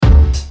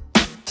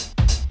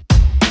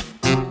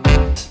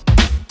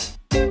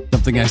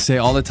Something I say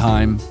all the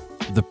time,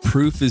 the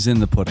proof is in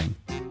the pudding.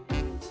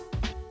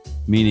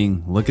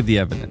 Meaning, look at the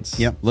evidence.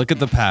 Yep. Look at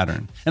the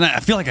pattern. And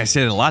I feel like I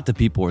say it a lot to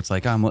people where it's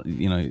like,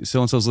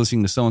 so-and-so's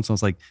listening to so-and-so.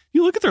 It's like,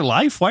 you look at their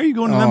life. Why are you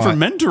going to them for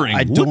mentoring?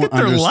 I look don't at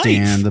their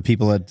understand life.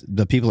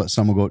 the people at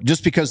Summer Go,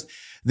 just because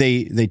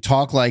they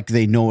talk like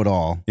they know it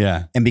all.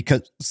 Yeah. And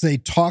because they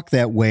talk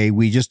that way,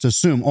 we just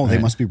assume, they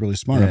must be really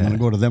smart. Yeah. I'm going to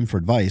go to them for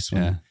advice.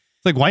 Yeah.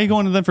 It's like, why are you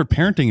going to them for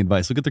parenting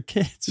advice? Look at their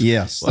kids.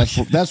 Yes.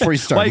 That's where you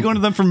start. Why are you going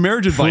to them for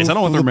marriage advice? I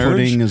don't want their marriage.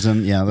 Pudding is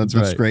in, that's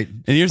right. great.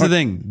 And here's the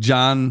thing.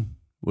 John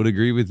would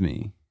agree with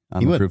me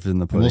on the proof is in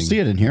the pudding. We'll see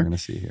it in here. We're going to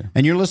see it here.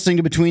 And you're listening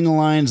to Between the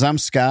Lines. I'm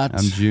Scott.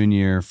 I'm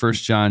Junior. 1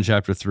 John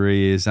chapter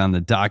 3 is on the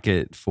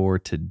docket for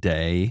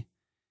today.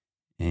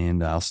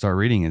 And I'll start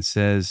reading. It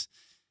says,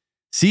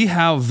 "See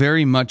how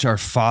very much our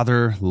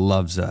Father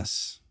loves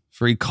us,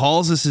 for he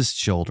calls us his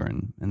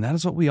children, and that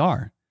is what we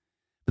are.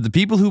 But the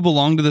people who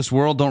belong to this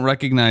world don't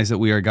recognize that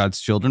we are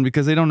God's children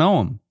because they don't know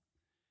him.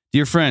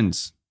 Dear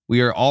friends, we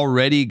are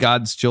already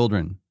God's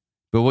children,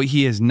 but what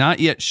he has not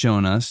yet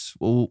shown us,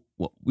 what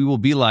we will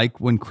be like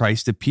when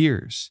Christ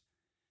appears.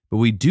 But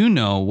we do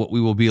know what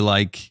we will be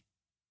like.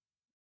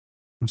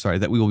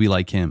 That we will be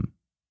like him.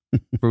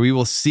 For we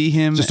will see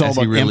him just all as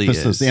about he really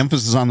emphasis. is." The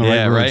emphasis on the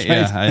right words. Right?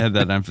 Yeah, I had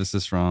that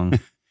emphasis wrong.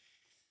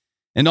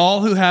 "And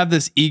all who have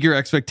this eager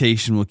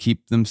expectation will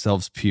keep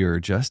themselves pure,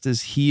 just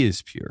as he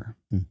is pure.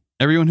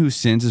 Everyone who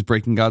sins is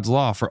breaking God's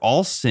law, for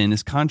all sin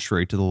is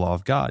contrary to the law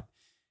of God.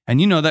 And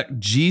you know that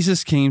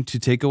Jesus came to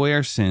take away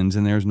our sins,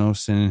 and there is no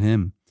sin in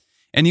him.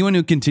 Anyone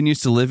who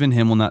continues to live in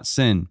him will not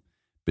sin,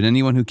 but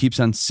anyone who keeps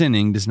on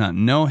sinning does not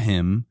know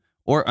him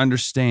or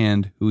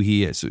understand who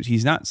he is." So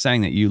he's not saying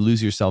that you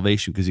lose your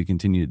salvation because you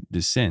continue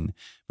to sin,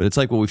 but it's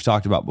like what we've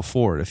talked about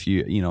before. If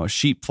a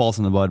sheep falls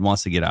in the mud,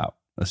 wants to get out.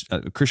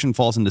 A Christian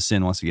falls into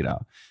sin, wants to get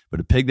out.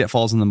 But a pig that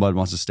falls in the mud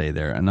wants to stay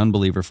there. An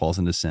unbeliever falls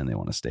into sin, they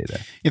want to stay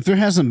there. If there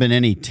hasn't been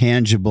any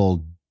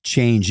tangible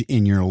change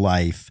in your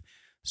life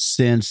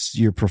since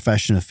your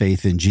profession of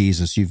faith in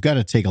Jesus, you've got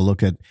to take a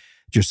look at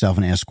yourself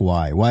and ask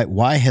why.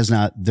 Why has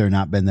there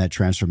not been that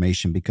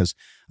transformation? Because,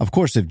 of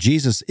course, if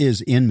Jesus is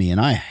in me and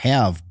I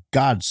have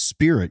God's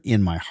Spirit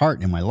in my heart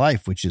and in my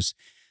life, which is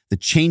the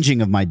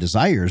changing of my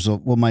desires,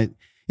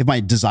 if my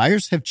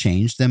desires have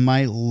changed, then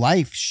my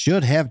life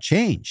should have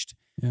changed.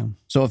 Yeah.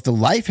 So if the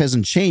life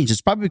hasn't changed,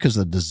 it's probably because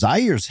the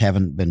desires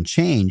haven't been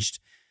changed.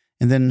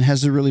 And then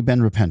has there really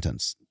been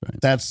repentance? Right.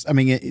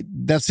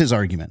 That's his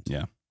argument.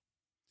 Yeah.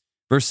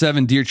 Verse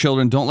 7, "Dear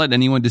children, don't let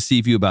anyone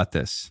deceive you about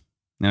this."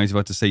 Now he's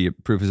about to say your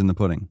proof is in the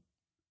pudding.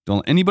 "Don't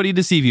let anybody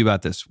deceive you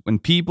about this. When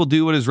people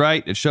do what is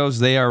right, it shows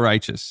they are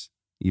righteous,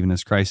 even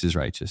as Christ is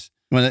righteous."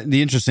 Well,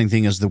 the interesting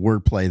thing is the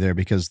wordplay there,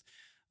 because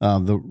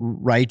the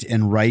right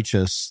and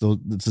righteous,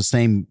 it's the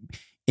same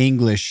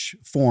English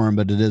form,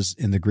 but it is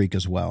in the Greek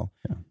as well.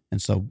 Yeah.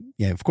 And so,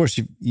 of course,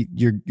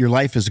 your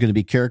life is going to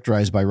be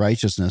characterized by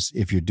righteousness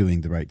if you're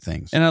doing the right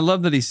things. And I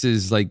love that he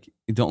says,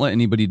 don't let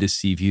anybody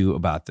deceive you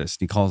about this.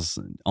 He calls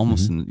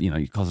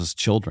he calls us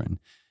children.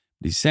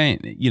 But he's saying,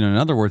 in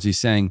other words, he's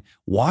saying,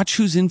 watch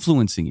who's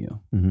influencing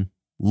you. Mm-hmm.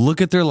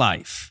 Look at their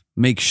life.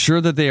 Make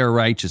sure that they are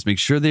righteous. Make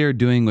sure they are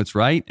doing what's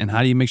right. And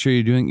how do you make sure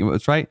you're doing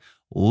what's right?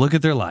 Look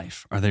at their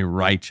life. Are they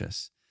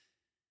righteous?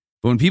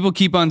 But when people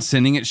keep on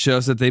sinning, it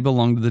shows that they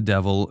belong to the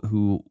devil,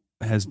 who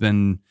has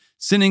been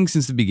sinning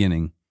since the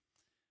beginning.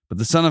 But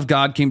the Son of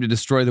God came to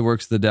destroy the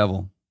works of the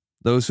devil.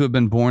 Those who have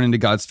been born into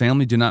God's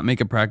family do not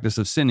make a practice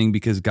of sinning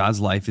because God's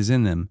life is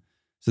in them.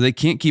 So they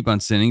can't keep on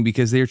sinning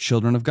because they are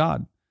children of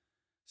God.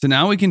 So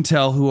now we can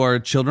tell who are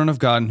children of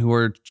God and who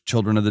are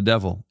children of the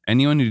devil.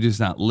 Anyone who does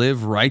not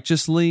live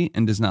righteously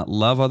and does not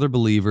love other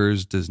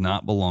believers does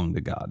not belong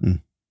to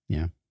God.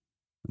 Yeah.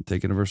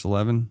 Take it to verse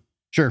 11.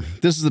 Sure.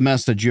 This is the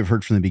message you have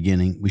heard from the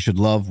beginning. We should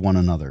love one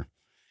another.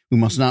 We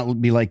must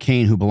not be like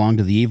Cain, who belonged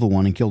to the evil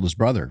one and killed his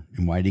brother.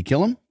 And why did he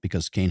kill him?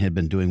 Because Cain had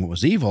been doing what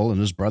was evil and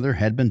his brother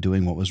had been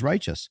doing what was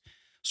righteous.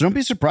 So don't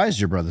be surprised,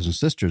 your brothers and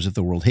sisters, if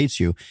the world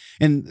hates you.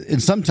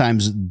 And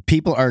sometimes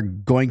people are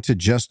going to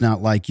just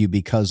not like you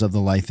because of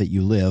the life that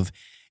you live.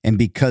 And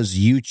because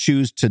you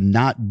choose to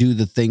not do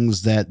the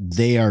things that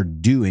they are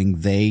doing,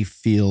 they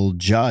feel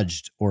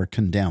judged or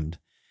condemned.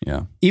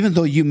 Yeah. Even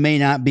though you may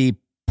not be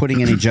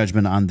putting any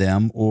judgment on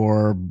them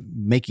or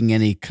making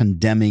any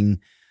condemning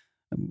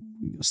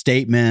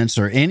statements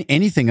or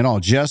anything at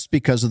all, just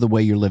because of the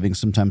way you're living.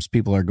 Sometimes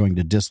people are going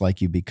to dislike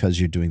you because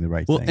you're doing the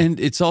right thing. Well, and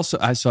it's also,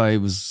 I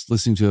was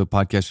listening to a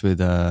podcast with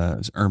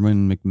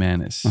Erwin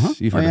McManus.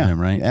 You've heard of him,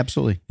 right? Yeah,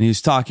 absolutely. And he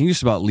was talking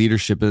just about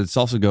leadership, but it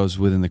also goes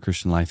within the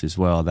Christian life as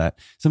well, that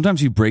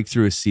sometimes you break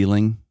through a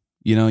ceiling,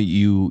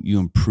 you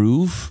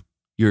improve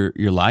your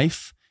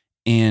life,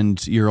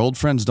 and your old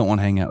friends don't want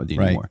to hang out with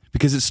you anymore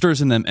because it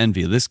stirs in them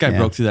envy. This guy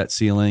broke through that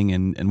ceiling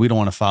and we don't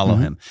want to follow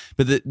him.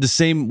 But the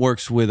same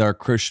works with our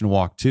Christian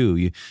walk too.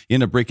 You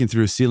end up breaking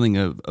through a ceiling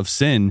of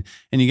sin,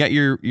 and you got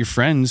your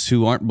friends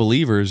who aren't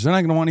believers. They're not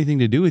going to want anything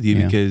to do with you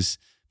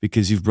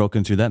because you've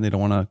broken through that and they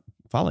don't want to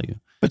follow you.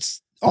 But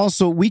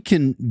also, we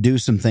can do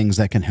some things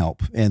that can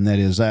help. And that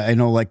is, I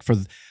know like for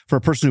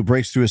a person who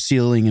breaks through a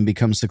ceiling and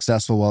becomes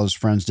successful while his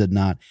friends did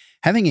not,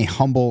 having a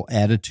humble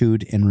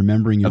attitude and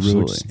remembering your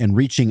roots and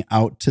reaching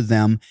out to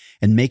them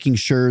and making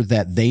sure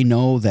that they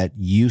know that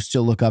you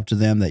still look up to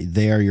them, that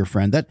they are your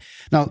friend.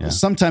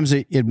 Sometimes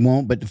it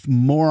won't, but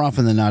more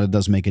often than not, it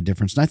does make a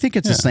difference. And I think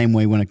it's the same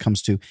way when it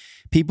comes to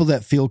people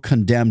that feel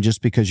condemned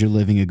just because you're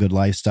living a good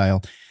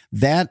lifestyle.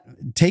 That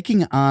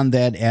taking on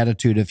that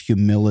attitude of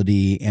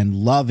humility and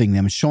loving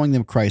them, showing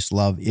them Christ's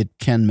love, it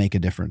can make a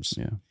difference.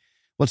 Yeah.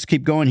 Let's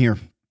keep going here.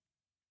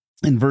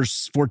 In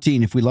verse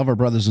 14, if we love our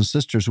brothers and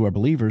sisters who are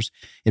believers,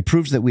 it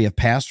proves that we have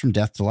passed from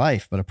death to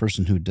life, but a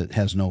person who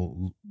has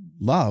no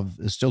love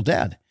is still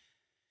dead.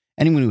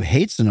 Anyone who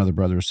hates another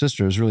brother or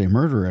sister is really a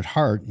murderer at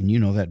heart, and you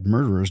know that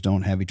murderers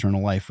don't have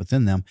eternal life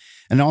within them.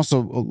 And also,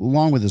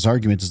 along with this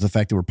argument is the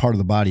fact that we're part of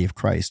the body of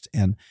Christ,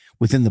 and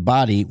within the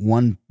body,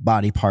 one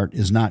body part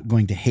is not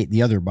going to hate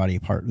the other body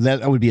part.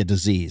 That would be a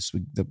disease.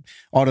 The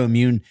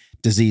autoimmune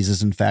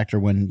diseases, in fact, are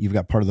when you've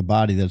got part of the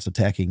body that's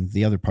attacking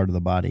the other part of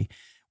the body.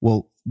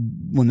 Well,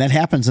 when that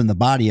happens in the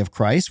body of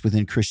Christ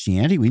within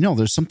Christianity, we know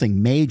there's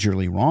something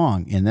majorly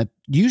wrong. And that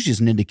usually is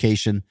an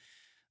indication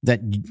that,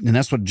 and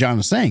that's what John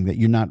is saying, that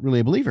you're not really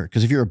a believer.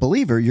 Because if you're a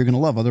believer, you're going to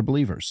love other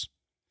believers.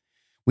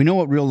 We know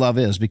what real love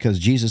is because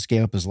Jesus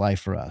gave up his life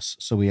for us.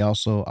 So we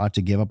also ought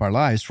to give up our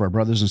lives for our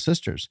brothers and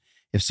sisters.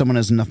 If someone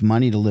has enough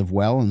money to live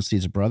well and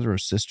sees a brother or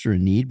sister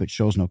in need but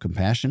shows no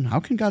compassion, how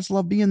can God's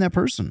love be in that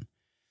person?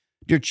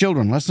 Dear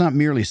children, let's not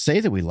merely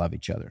say that we love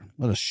each other.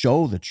 Let us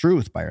show the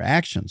truth by our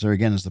actions. There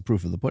again is the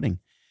proof of the pudding.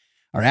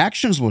 Our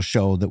actions will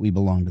show that we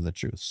belong to the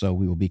truth, so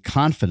we will be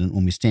confident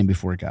when we stand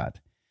before God.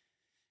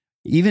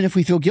 Even if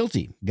we feel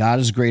guilty, God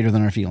is greater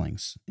than our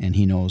feelings, and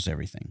he knows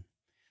everything.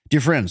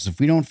 Dear friends, if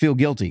we don't feel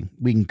guilty,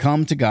 we can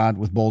come to God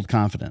with bold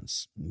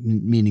confidence,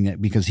 meaning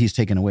that because he's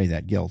taken away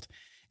that guilt,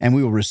 and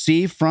we will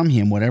receive from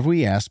him whatever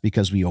we ask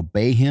because we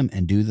obey him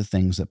and do the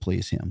things that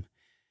please him.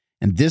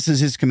 And this is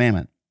his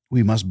commandment.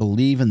 We must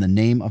believe in the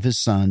name of his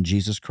Son,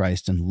 Jesus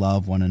Christ, and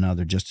love one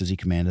another just as he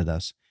commanded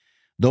us.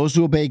 Those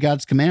who obey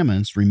God's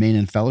commandments remain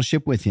in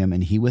fellowship with him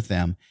and he with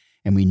them,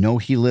 and we know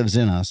he lives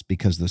in us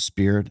because the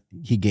Spirit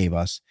he gave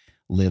us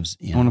lives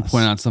in us. I want to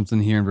point out something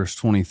here in verse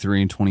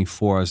 23 and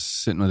 24. I was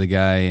sitting with a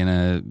guy in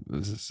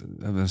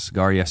a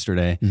cigar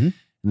yesterday, and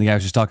the guy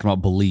was just talking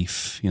about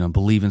belief.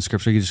 Believe in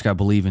Scripture. You just got to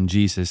believe in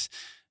Jesus.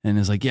 And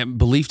it's like,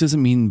 belief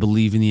doesn't mean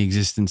believe in the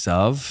existence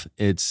of.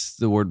 It's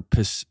the word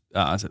Pistuo,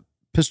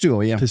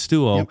 yeah.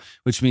 Pistuo, Yep.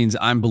 Which means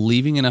I'm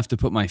believing enough to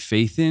put my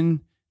faith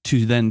in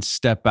to then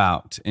step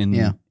out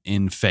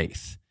in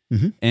faith.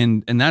 Mm-hmm.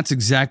 And that's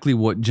exactly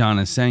what John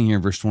is saying here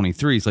in verse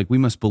 23. It's like we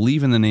must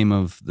believe in the name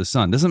of the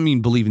Son. Doesn't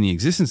mean believe in the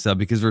existence of,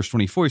 because verse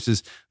 24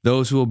 says,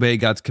 those who obey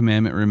God's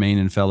commandment remain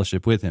in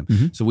fellowship with him.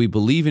 Mm-hmm. So we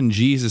believe in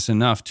Jesus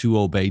enough to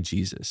obey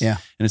Jesus. Yeah.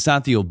 And it's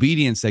not the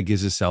obedience that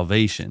gives us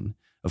salvation,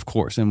 of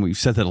course. And we've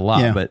said that a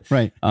lot, but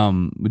right.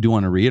 We do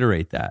want to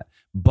reiterate that.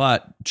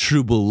 But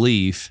true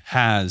belief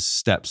has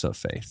steps of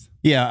faith.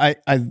 Yeah,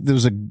 there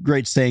was a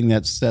great saying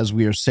that says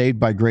we are saved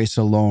by grace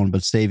alone,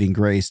 but saving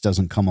grace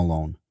doesn't come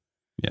alone.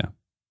 Yeah.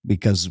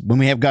 Because when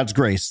we have God's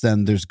grace,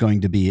 then there's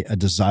going to be a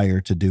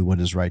desire to do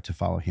what is right, to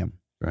follow him.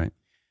 Right.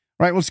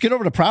 Right, let's get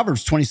over to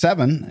Proverbs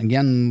 27.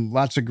 Again,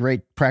 lots of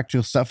great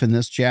practical stuff in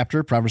this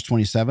chapter, Proverbs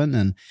 27.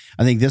 And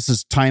I think this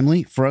is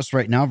timely for us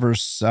right now.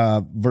 Verse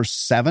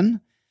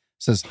 7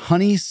 says,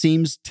 honey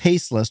seems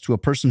tasteless to a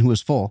person who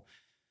is full,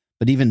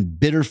 but even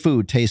bitter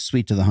food tastes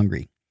sweet to the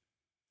hungry.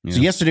 Yeah. So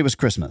yesterday was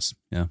Christmas.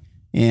 Yeah.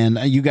 And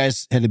you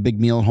guys had a big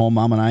meal at home.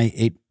 Mom and I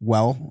ate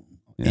well.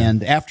 Yeah.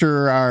 And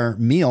after our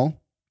meal,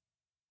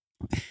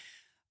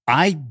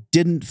 I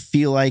didn't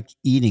feel like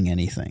eating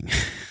anything.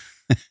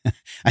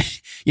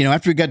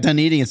 After we got done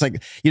eating, it's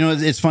like,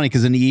 it's funny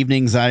because in the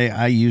evenings,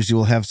 I usually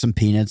will have some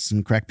peanuts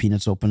and crack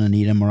peanuts open and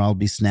eat them, or I'll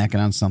be snacking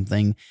on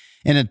something.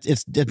 And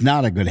it's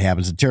not a good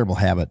habit. It's a terrible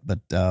habit, but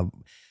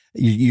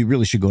you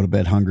really should go to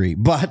bed hungry.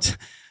 But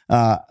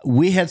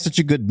we had such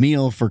a good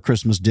meal for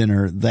Christmas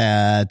dinner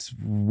that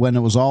when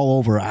it was all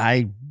over,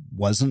 I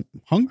wasn't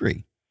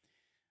hungry.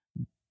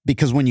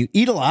 Because when you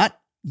eat a lot,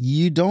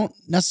 you don't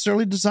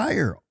necessarily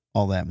desire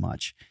all that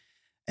much.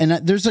 And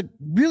there's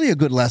really a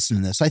good lesson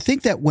in this. I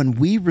think that when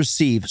we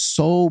receive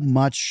so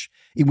much,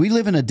 we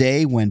live in a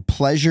day when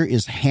pleasure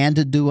is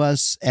handed to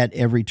us at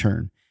every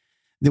turn,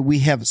 that we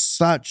have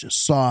such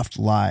soft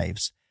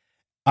lives.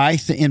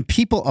 And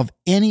people of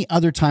any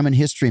other time in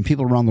history and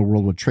people around the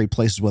world would trade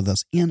places with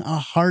us in a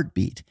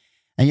heartbeat.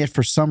 And yet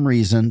for some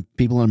reason,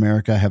 people in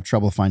America have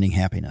trouble finding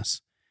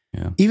happiness.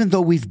 Yeah. Even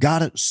though we've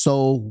got it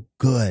so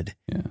good.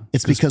 Yeah.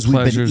 It's because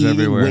we've been eating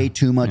everywhere. way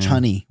too much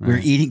honey. Right.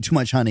 We're eating too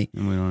much honey.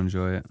 And we don't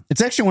enjoy it.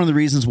 It's actually one of the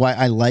reasons why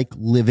I like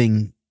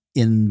living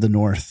in the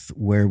north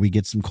where we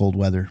get some cold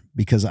weather,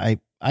 because I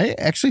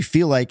actually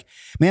feel like,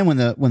 man, when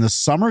the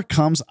summer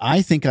comes,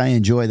 I think I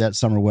enjoy that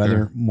summer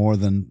weather more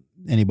than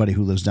anybody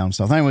who lives down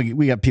south. Anyway,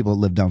 we got people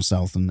that live down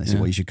south and they say,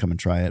 well, you should come and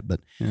try it.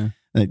 But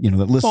that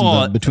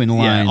listen between the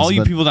lines. Yeah, all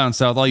you people down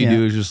south, all you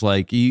do is just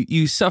like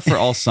you suffer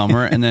all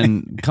summer, and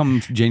then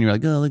come January,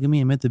 like, oh, look at me,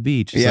 I'm at the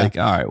beach. It's like,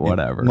 all right,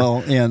 whatever.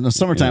 Well, in the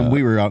summertime,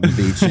 we were out on the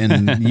beach,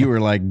 and you were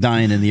like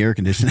dying in the air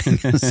conditioning.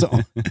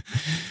 So,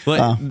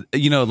 but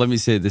let me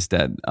say this,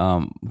 Dad,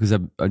 because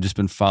I've just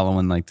been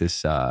following like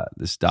this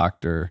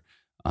doctor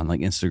on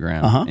like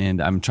Instagram,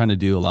 and I'm trying to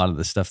do a lot of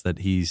the stuff that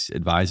he's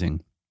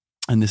advising.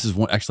 And this is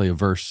actually a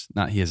verse,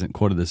 he hasn't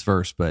quoted this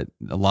verse, but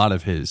a lot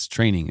of his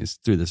training is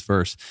through this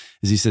verse,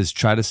 is he says,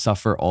 try to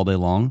suffer all day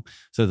long.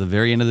 So at the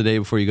very end of the day,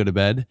 before you go to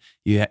bed,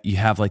 you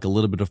have like a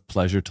little bit of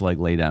pleasure to like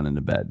lay down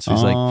into bed. So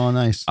he's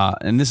nice.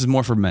 And this is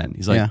more for men.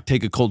 He's like,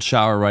 take a cold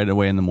shower right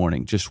away in the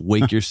morning. Just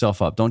wake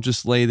yourself up. Don't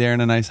just lay there in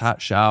a nice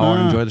hot shower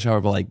and enjoy the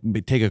shower, but like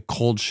take a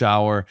cold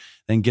shower,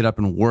 then get up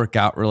and work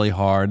out really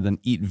hard, then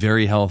eat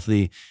very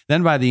healthy.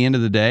 Then by the end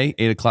of the day,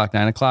 8 o'clock,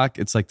 9 o'clock,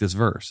 it's like this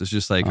verse. It's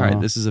just like, all right,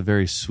 this is a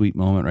very sweet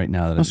moment right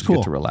now that I just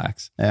get to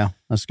relax. Yeah,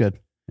 that's good.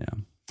 Yeah.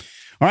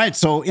 All right,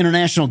 so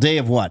International Day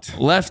of what?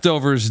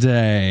 Leftovers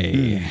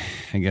Day.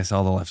 I guess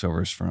all the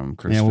leftovers from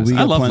Christmas. Yeah, well, we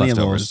I love plenty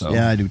leftovers. of those.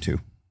 Yeah, I do too.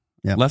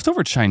 Yeah.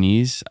 Leftover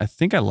Chinese. I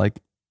think I like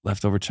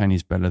leftover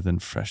Chinese better than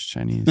fresh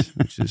Chinese,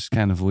 which is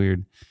kind of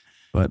weird.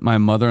 But my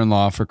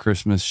mother-in-law for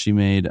Christmas, she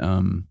made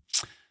a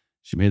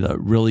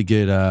really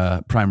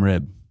good prime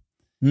rib.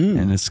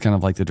 And it's kind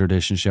of like the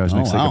tradition. She always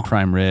makes like a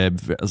prime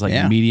rib. It was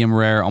like medium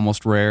rare,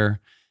 almost rare.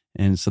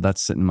 And so that's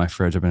sitting in my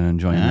fridge. I've been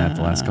enjoying that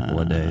the last couple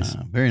of days.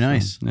 Very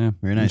nice. So, yeah,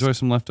 very nice. Enjoy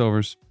some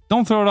leftovers.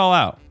 Don't throw it all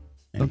out.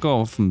 Don't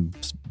go off and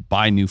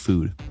buy new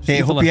food. Hey,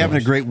 I hope you're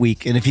having a great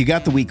week. And if you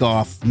got the week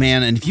off,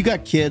 man, and if you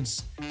got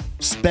kids,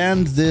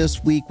 spend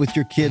this week with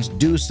your kids.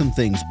 Do some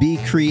things. Be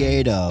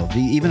creative.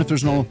 Even if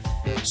there's no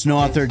snow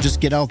out there,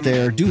 just get out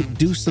there.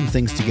 Do some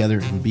things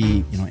together and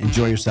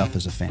enjoy yourself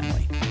as a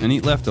family. And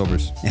eat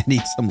leftovers. And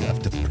eat some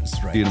leftovers.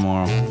 Right. See you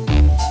tomorrow.